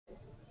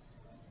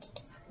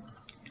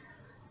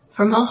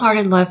From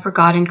wholehearted love for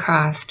God and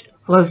Christ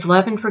flows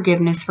love and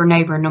forgiveness for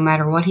neighbor no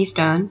matter what he's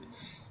done,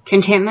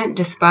 contentment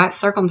despite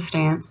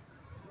circumstance,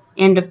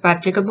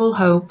 indefatigable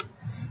hope,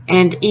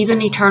 and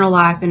even eternal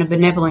life in a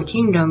benevolent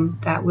kingdom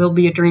that will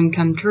be a dream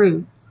come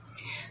true.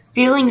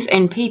 Feelings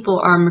and people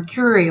are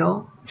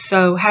mercurial,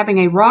 so having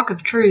a rock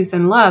of truth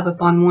and love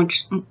upon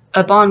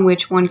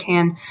which one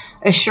can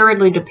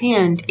assuredly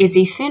depend is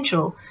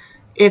essential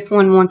if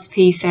one wants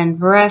peace and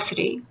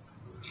veracity.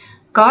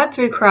 God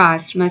through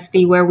Christ must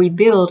be where we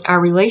build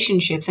our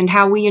relationships, and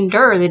how we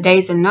endure the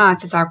days and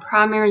nights is our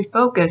primary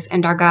focus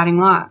and our guiding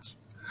lights.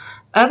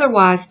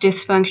 Otherwise,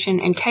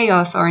 dysfunction and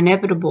chaos are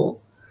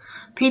inevitable.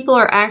 People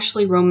are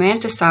actually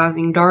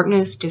romanticizing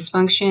darkness,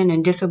 dysfunction,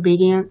 and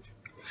disobedience.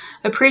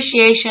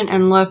 Appreciation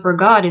and love for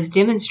God is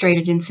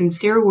demonstrated in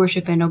sincere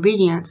worship and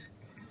obedience.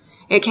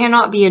 It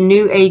cannot be a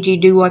new agey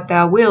do what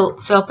thou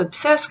wilt,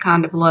 self-obsessed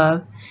kind of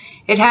love.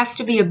 It has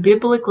to be a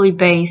biblically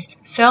based,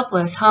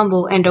 selfless,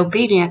 humble, and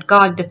obedient,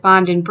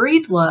 God-defined and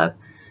breathed love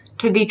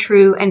to be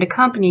true and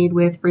accompanied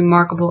with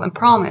remarkable and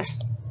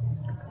promise.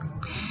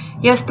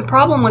 Yes, the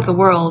problem with the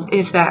world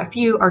is that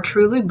few are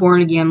truly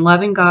born again,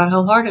 loving God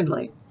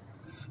wholeheartedly.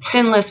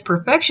 Sinless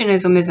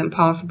perfectionism isn't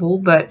possible,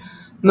 but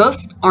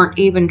most aren't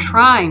even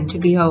trying to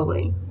be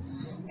holy.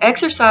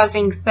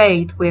 Exercising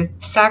faith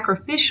with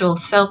sacrificial,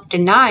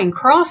 self-denying,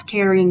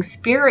 cross-carrying,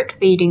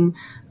 spirit-feeding,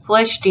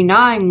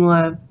 flesh-denying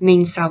love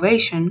means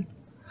salvation.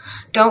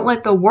 Don't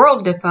let the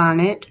world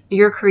define it.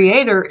 Your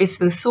Creator is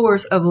the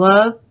source of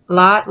love,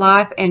 light,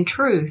 life, and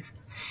truth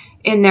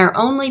in their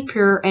only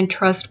pure and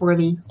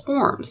trustworthy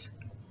forms.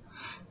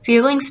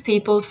 Feelings,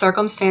 people,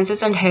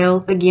 circumstances, and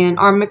health, again,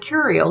 are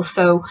mercurial,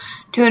 so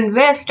to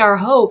invest our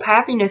hope,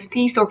 happiness,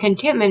 peace, or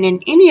contentment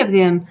in any of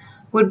them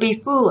would be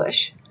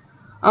foolish.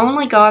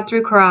 Only God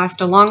through Christ,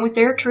 along with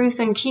their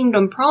truth and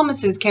kingdom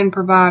promises, can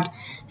provide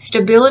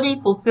stability,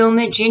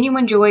 fulfillment,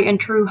 genuine joy, and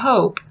true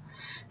hope.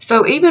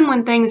 So even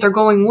when things are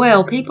going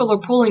well, people are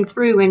pulling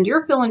through, and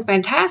you're feeling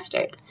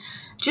fantastic,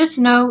 just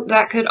know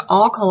that could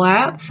all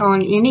collapse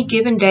on any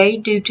given day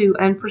due to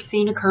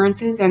unforeseen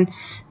occurrences and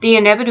the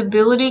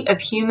inevitability of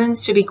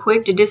humans to be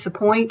quick to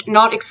disappoint,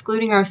 not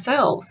excluding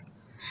ourselves.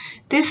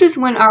 This is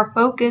when our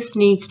focus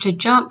needs to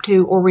jump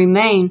to or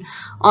remain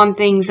on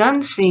things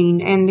unseen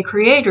and the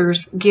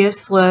Creator's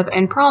gifts, love,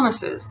 and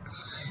promises.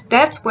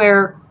 That's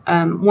where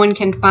one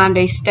can find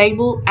a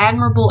stable,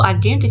 admirable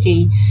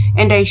identity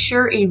and a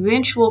sure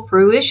eventual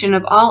fruition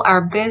of all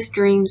our best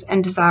dreams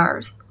and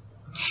desires.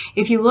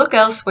 If you look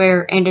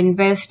elsewhere and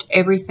invest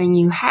everything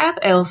you have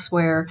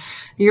elsewhere,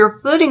 your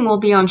footing will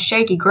be on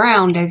shaky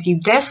ground as you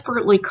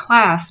desperately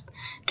clasp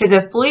to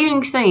the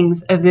fleeting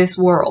things of this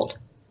world.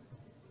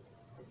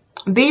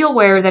 Be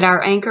aware that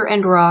our anchor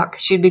and rock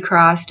should be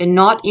Christ and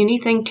not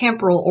anything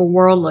temporal or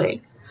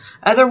worldly.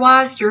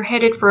 Otherwise, you're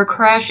headed for a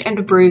crash and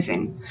a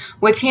bruising.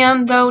 With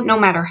Him, though, no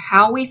matter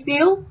how we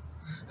feel,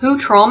 who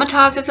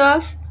traumatizes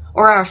us,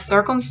 or our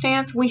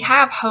circumstance, we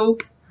have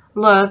hope,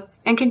 love,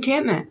 and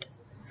contentment.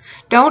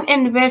 Don't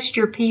invest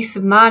your peace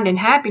of mind and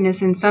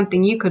happiness in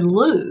something you could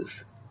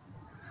lose.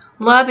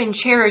 Love and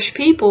cherish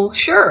people,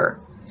 sure.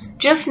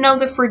 Just know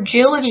the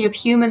fragility of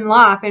human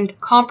life and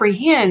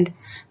comprehend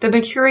the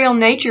mercurial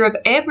nature of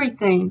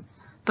everything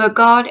but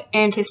God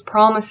and His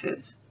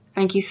promises.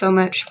 Thank you so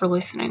much for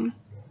listening.